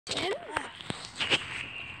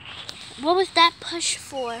What was that push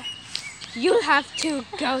for? You'll have to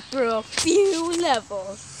go through a few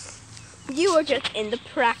levels. You were just in the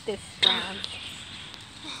practice round.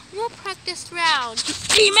 No practice round.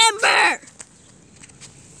 Remember!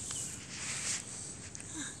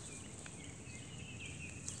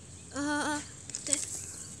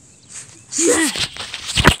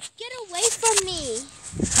 Get away from me.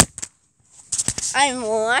 I'm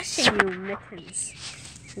watching you, Mittens.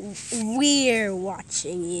 We're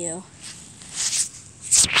watching you.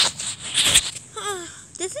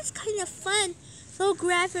 This is kind of fun. Low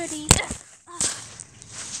gravity.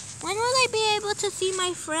 When will I be able to see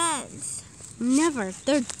my friends? Never.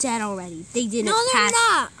 They're dead already. They didn't No, they're pass.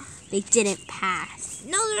 not. They didn't pass.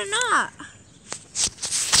 No, they're not.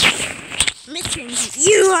 Mittens,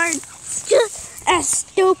 you are just as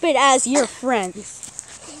stupid as your friends.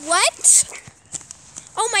 What?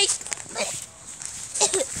 Oh my...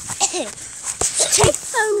 Take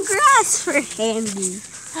some grass for Handy.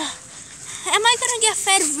 Am I gonna get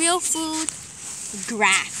fed real food?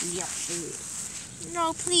 Grass, your food.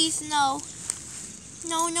 No, please, no.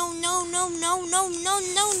 No, no, no, no, no, no, no,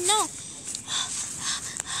 no, no.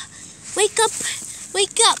 Wake up.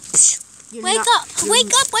 Wake up. Wake up.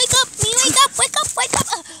 Wake up. Wake up. Me, wake up. Wake up. Wake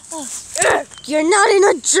up. You're not in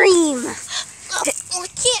a dream. I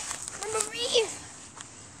can't breathe.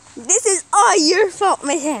 This is all your fault,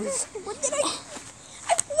 Mittens. What did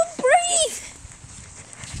I couldn't breathe.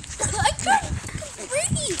 I couldn't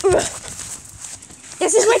breathe.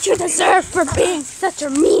 This is what you deserve for being such a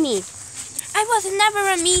meanie. I was never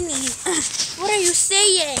a meanie. What are you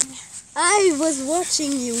saying? I was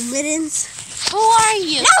watching you, Mittens. Who are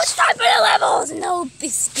you? No, stop for the levels. No be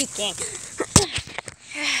speaking.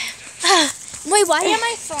 Wait, why am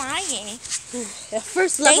I flying? The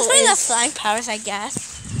first level Thanks for the is... flying powers, I guess.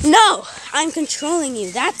 No, I'm controlling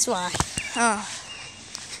you. That's why. Oh.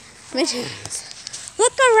 Mittens,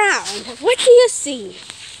 look around. What do you see?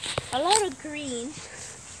 A lot of green.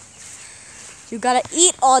 You gotta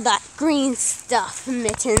eat all that green stuff,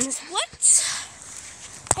 Mittens. What?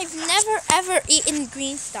 I've never ever eaten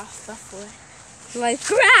green stuff before. Like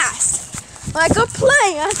grass, like a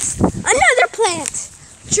plant, another plant,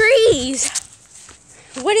 trees.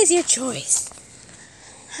 What is your choice?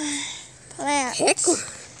 Plants. Pick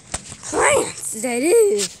plants, that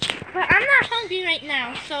is. But I'm not hungry right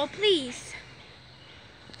now, so please.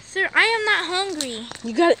 Sir, I am not hungry.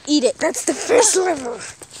 You gotta eat it. That's the first level.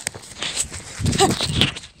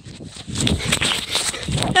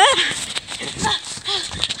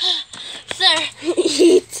 Sir,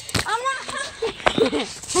 Eat. I'm not hungry.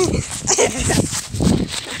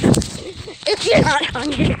 If you're not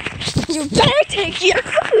hungry, you better take your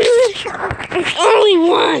food. It's only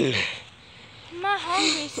one. I'm not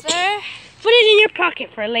hungry, sir. Put it in your pocket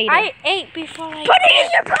for later. I ate before I... Put it in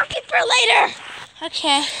your pocket for later.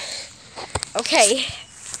 Okay. Okay.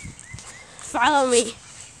 Follow me.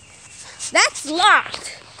 That's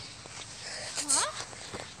locked. Huh?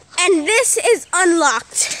 And this is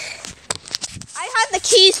unlocked. I have the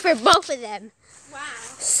keys for both of them. Wow.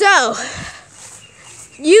 So,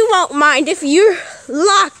 you won't mind if you're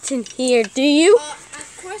locked in here, do you?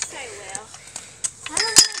 Of course I will. I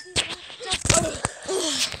don't want to be locked up.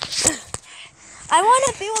 I want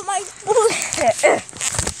to be with my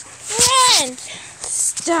friend.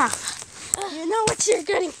 Stop. You know what you're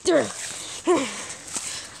getting through.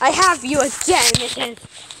 I have you again, Mittens.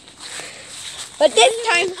 But this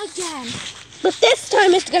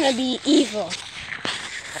time, it's gonna be evil.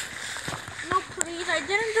 No, please. I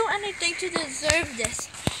didn't do anything to deserve this.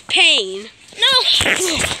 Pain. No.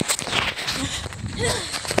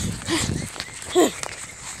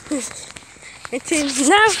 Mittens,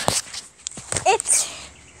 now it's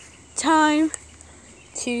time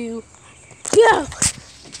to go.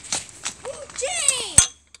 Jane.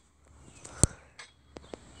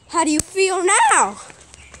 How do you feel now?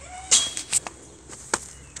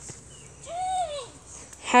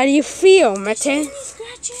 How do you feel, Mittens? Any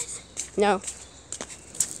scratches? No.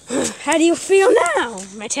 How do you feel now,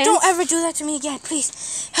 Mittens? Don't ever do that to me again, please.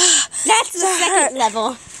 That's the second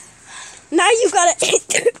level. Now you gotta...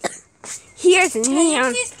 Here's Can you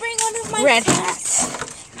Neon please bring one of my Red friends?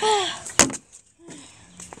 Hat.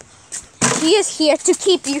 He is here to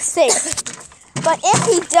keep you safe. But if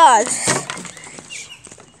he does...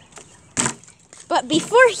 But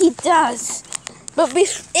before he does...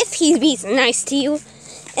 if he be nice to you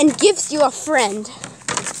and gives you a friend,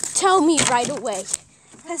 tell me right away.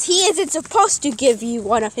 Because he isn't supposed to give you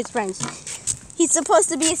one of his friends. He's supposed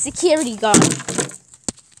to be a security guard.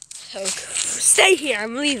 So stay here,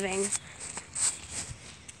 I'm leaving.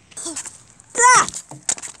 Ah!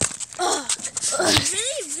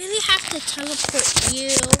 really have to teleport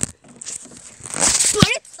you? But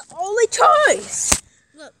it's the only choice.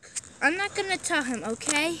 Look, I'm not gonna tell him,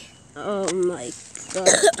 okay? Oh my god.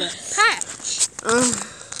 Patch,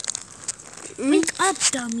 wake up,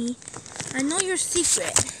 dummy. I know your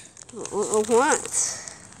secret. What?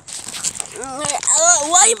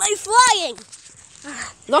 Why am I flying?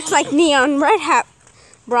 Looks like Neon Red Hat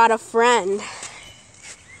brought a friend.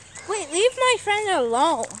 Wait, leave my friend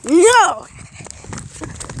alone. No!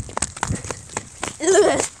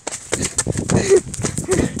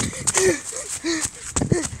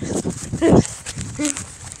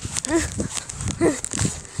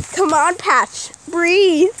 Come on, Patch.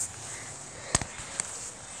 Breathe.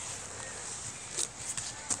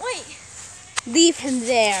 Wait, Leave him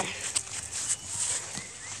there.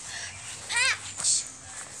 Patch.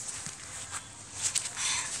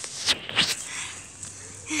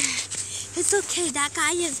 It's okay, that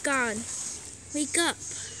guy is gone. Wake up.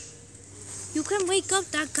 You can wake up,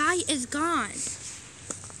 that guy is gone.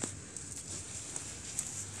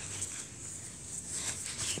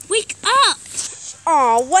 Wake up!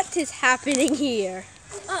 Oh, what is happening here?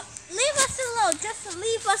 Leave us alone, just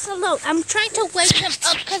leave us alone. I'm trying to wake him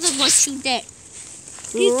up because of what you did.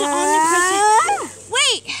 He's the only person.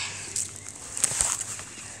 Wait!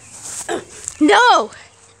 No!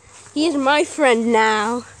 He's my friend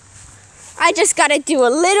now. I just gotta do a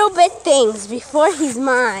little bit things before he's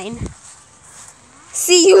mine.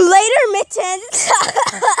 See you later, Mittens!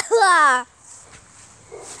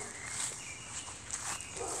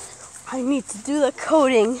 I need to do the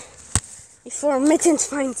coding before Mittens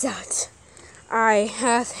finds out I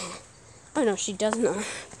have... Oh no, she does not.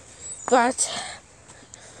 But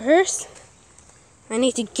first, I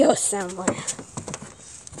need to go somewhere.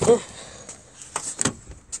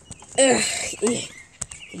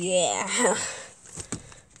 Yeah.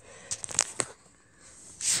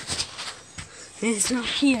 It's not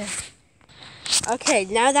here. Okay,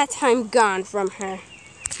 now that I'm gone from her,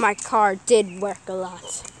 my car did work a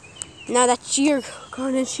lot. Now that you're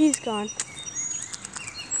gone and she's gone,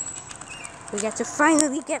 we get to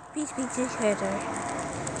finally get between together.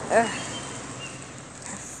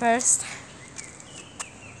 First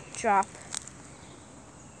drop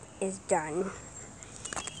is done.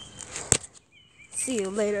 See you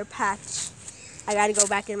later, Patch. I gotta go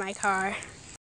back in my car.